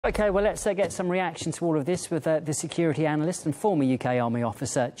OK, well, let's get some reaction to all of this with the security analyst and former UK Army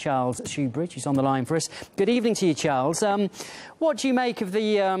officer Charles Shoebridge, who's on the line for us. Good evening to you, Charles. What do you make of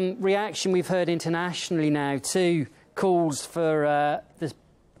the reaction we've heard internationally now to calls for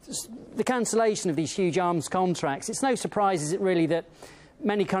the cancellation of these huge arms contracts? It's no surprise, is it really, that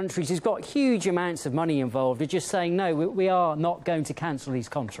many countries who've got huge amounts of money involved are just saying, no, we are not going to cancel these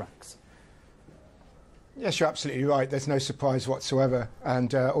contracts? Yes, you're absolutely right. There's no surprise whatsoever.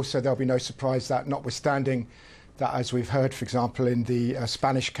 And also there'll be no surprise that, notwithstanding that, as we've heard, for example, in the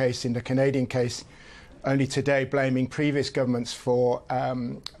Spanish case, in the Canadian case, only today blaming previous governments for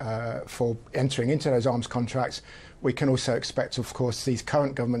entering into those arms contracts, we can also expect, of course, these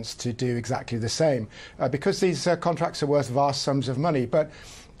current governments to do exactly the same, because these contracts are worth vast sums of money. But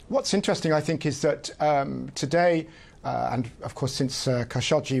what's interesting, I think, is that today, and of course since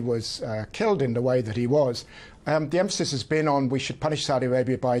Khashoggi was killed in the way that he was, the emphasis has been on we should punish Saudi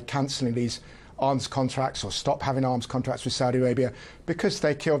Arabia by cancelling these arms contracts or stop having arms contracts with Saudi Arabia because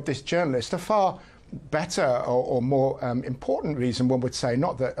they killed this journalist. A far better or more important reason, one would say,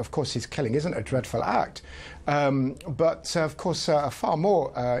 not that of course his killing isn't a dreadful act, but of course a far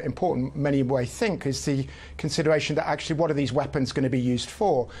more important, many may think, is the consideration that actually what are these weapons going to be used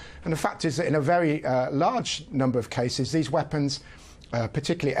for. And the fact is that in a very large number of cases, these weapons,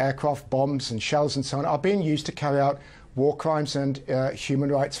 particularly aircraft, bombs and shells and so on, are being used to carry out war crimes and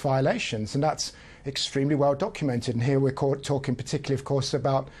human rights violations, and that's extremely well documented. And here we're talking particularly, of course,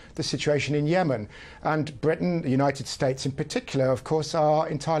 about the situation in Yemen. And Britain, the United States in particular, of course, are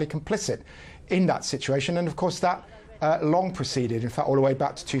entirely complicit in that situation. And of course, that long preceded, in fact, all the way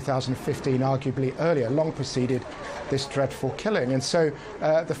back to 2015, arguably earlier, long preceded this dreadful killing. And so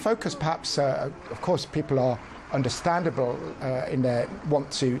the focus, perhaps, of course, people are understandable in their want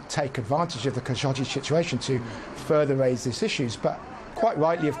to take advantage of the Khashoggi situation to further raise these issues. But quite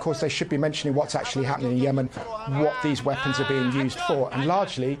rightly, of course, they should be mentioning what's actually happening in Yemen, what these weapons are being used for, and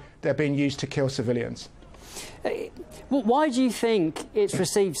largely they're being used to kill civilians. Well, why do you think it's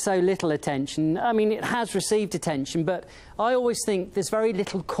received so little attention? I mean, it has received attention, but I always think there's very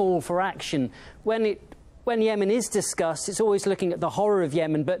little call for action. When Yemen is discussed, it's always looking at the horror of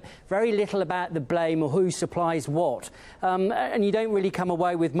Yemen, but very little about the blame or who supplies what. And you don't really come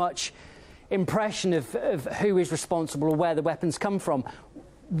away with much impression of who is responsible or where the weapons come from.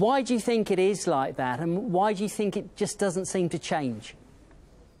 Why do you think it is like that, and why do you think it just doesn't seem to change?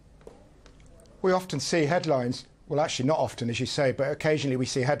 We often see headlines, well, actually not often, as you say, but occasionally we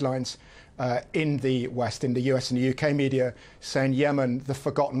see headlines in the West, in the US and the UK media, saying Yemen, the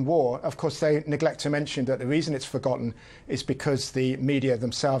forgotten war. Of course, they neglect to mention that the reason it's forgotten is because the media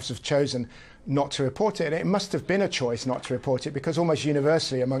themselves have chosen not to report it. And it must have been a choice not to report it, because almost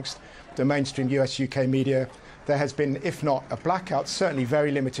universally amongst the mainstream US-UK media, there has been, if not a blackout, certainly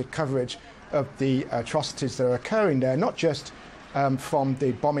very limited coverage of the atrocities that are occurring there, not just from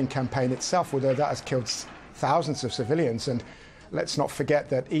the bombing campaign itself, although that has killed thousands of civilians. And let's not forget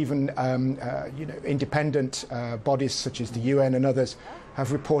that even independent bodies such as the UN and others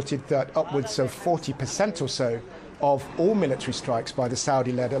have reported that upwards of 40% or so of all military strikes by the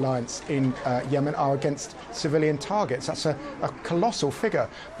Saudi-led alliance in Yemen are against civilian targets. That's a colossal figure.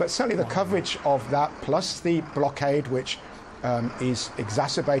 But certainly the coverage of that, plus the blockade, which is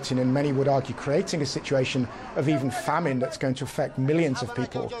exacerbating and many would argue creating a situation of even famine that's going to affect millions of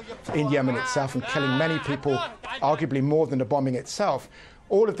people in Yemen itself and killing many people, arguably more than the bombing itself.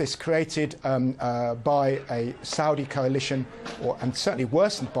 All of this created by a Saudi coalition, and certainly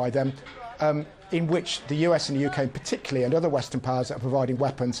worsened by them, in which the US and the UK particularly, and other Western powers that are providing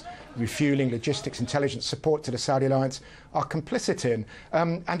weapons, refueling, logistics, intelligence support to the Saudi alliance, are complicit in.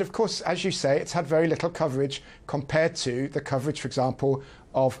 And of course, as you say, it's had very little coverage compared to the coverage, for example,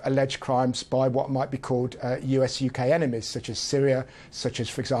 of alleged crimes by what might be called US-UK enemies, such as Syria, such as,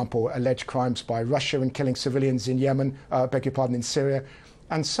 for example, alleged crimes by Russia in killing civilians in Yemen, beg your pardon, in Syria,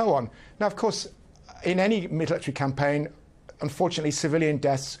 and so on. Now, of course, in any military campaign, unfortunately, civilian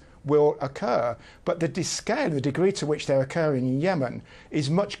deaths will occur, but the scale, the degree to which they're occurring in Yemen is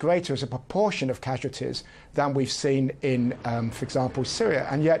much greater as a proportion of casualties than we've seen in, for example, Syria.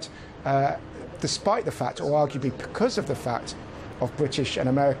 And yet, despite the fact, or arguably because of the fact, of British and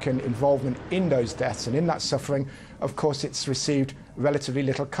American involvement in those deaths and in that suffering, of course, it's received relatively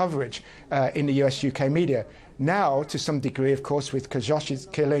little coverage in the US-UK media. Now, to some degree, of course, with Khashoggi's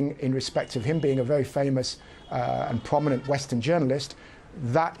killing, in respect of him being a very famous and prominent Western journalist,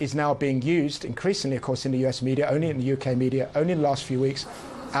 that is now being used increasingly, of course, in the US media, only in the UK media, only in the last few weeks,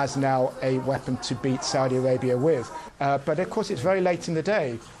 as now a weapon to beat Saudi Arabia with. But of course, it's very late in the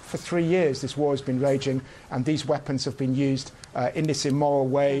day for 3 years this war has been raging, and these weapons have been used in this immoral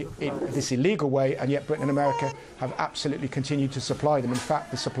way, in this illegal way, and yet Britain and America have absolutely continued to supply them. In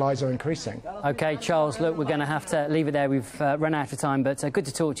fact, the supplies are increasing. OK, Charles, look, we're going to have to leave it there. We've run out of time, but good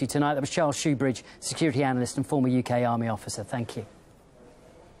to talk to you tonight. That was Charles Shoebridge, security analyst and former UK Army officer. Thank you.